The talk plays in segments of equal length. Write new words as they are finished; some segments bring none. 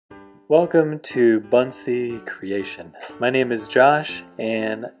Welcome to Buncee Creation. My name is Josh,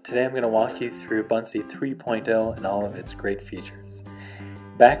 and today I'm going to walk you through Buncee 3.0 and all of its great features.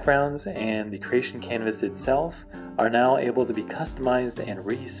 Backgrounds and the creation canvas itself are now able to be customized and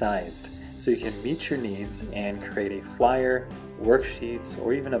resized, so you can meet your needs and create a flyer, worksheets,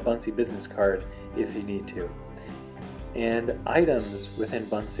 or even a Buncee business card if you need to. And items within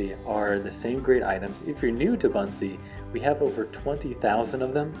Buncee are the same great items. If you're new to Buncee, we have over 20,000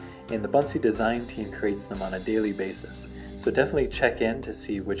 of them, and the Buncee design team creates them on a daily basis. So definitely check in to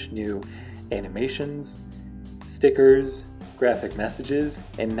see which new animations, stickers, graphic messages,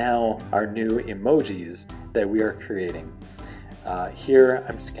 and now our new emojis that we are creating. Here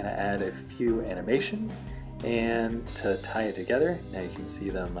I'm just going to add a few animations and to tie it together. Now you can see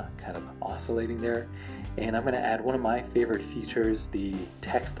them kind of oscillating there. And I'm going to add one of my favorite features, the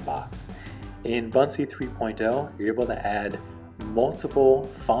text box. In Buncee 3.0, you're able to add multiple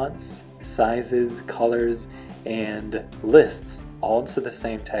fonts, sizes, colors, and lists all to the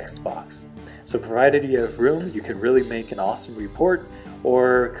same text box. So provided you have room, you can really make an awesome report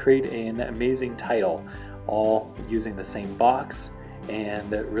or create an amazing title, all using the same box,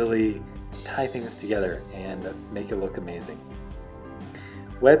 and really tie things together and make it look amazing.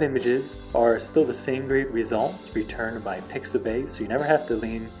 Web images are still the same great results returned by Pixabay, so you never have to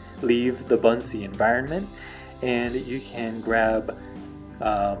leave the Buncee environment, and you can grab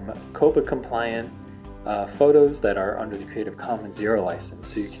COPPA compliant photos that are under the Creative Commons Zero license,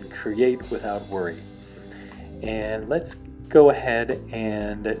 so you can create without worry. And let's go ahead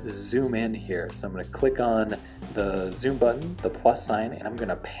and zoom in here. So I'm going to click on the zoom button, the plus sign, and I'm going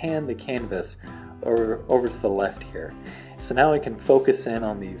to pan the canvas over to the left here. So now I can focus in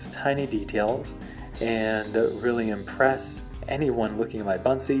on these tiny details and really impress anyone looking at my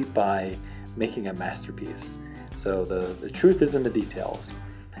Buncee by making a masterpiece. So the truth is in the details.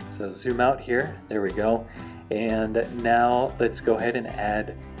 So zoom out here, there we go. And now let's go ahead and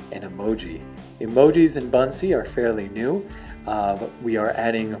add an emoji. Emojis in Buncee are fairly new. We are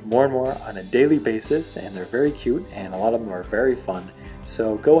adding more and more on a daily basis, and they're very cute, and a lot of them are very fun.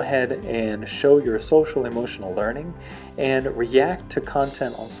 So go ahead and show your social emotional learning and react to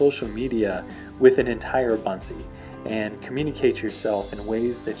content on social media with an entire Buncee, and communicate yourself in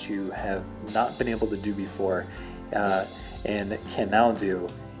ways that you have not been able to do before and can now do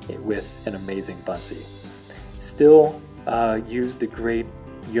with an amazing Buncee. Still use the great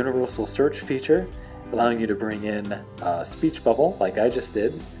universal search feature, allowing you to bring in a speech bubble like I just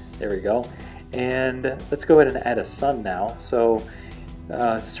did. There we go. And let's go ahead and add a sun now. So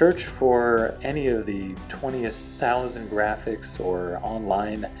search for any of the 20,000 graphics or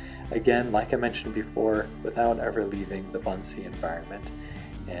online, again, like I mentioned before, without ever leaving the Buncee environment.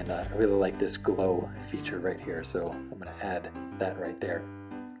 And I really like this glow feature right here, so I'm going to add that right there.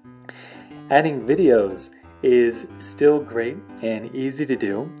 Adding videos is still great and easy to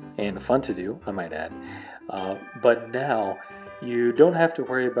do, and fun to do, I might add. But now you don't have to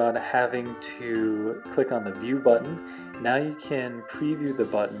worry about having to click on the view button. Now you can preview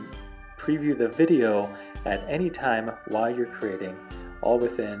the video at any time while you're creating, all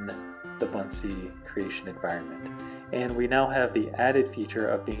within the Buncee creation environment. And we now have the added feature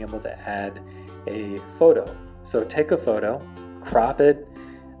of being able to add a photo. So take a photo, crop it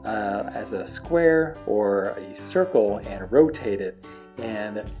as a square or a circle, and rotate it,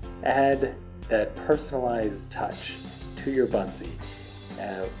 and add that personalized touch to your Buncee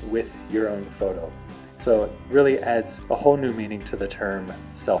with your own photo. So it really adds a whole new meaning to the term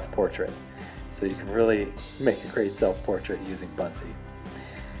self-portrait. So you can really make a great self-portrait using Buncee.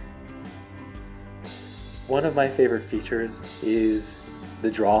 One of my favorite features is the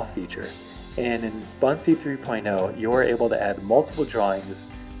draw feature. And in Buncee 3.0, you are able to add multiple drawings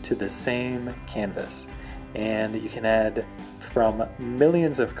to the same canvas. And you can add from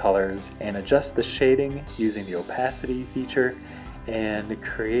millions of colors and adjust the shading using the opacity feature and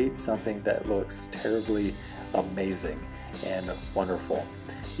create something that looks terribly amazing and wonderful.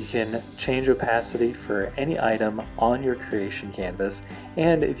 You can change opacity for any item on your creation canvas,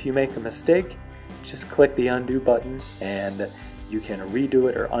 and if you make a mistake, just click the undo button and you can redo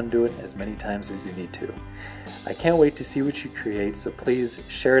it or undo it as many times as you need to. I can't wait to see what you create, so please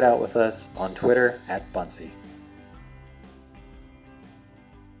share it out with us on Twitter @Buncee.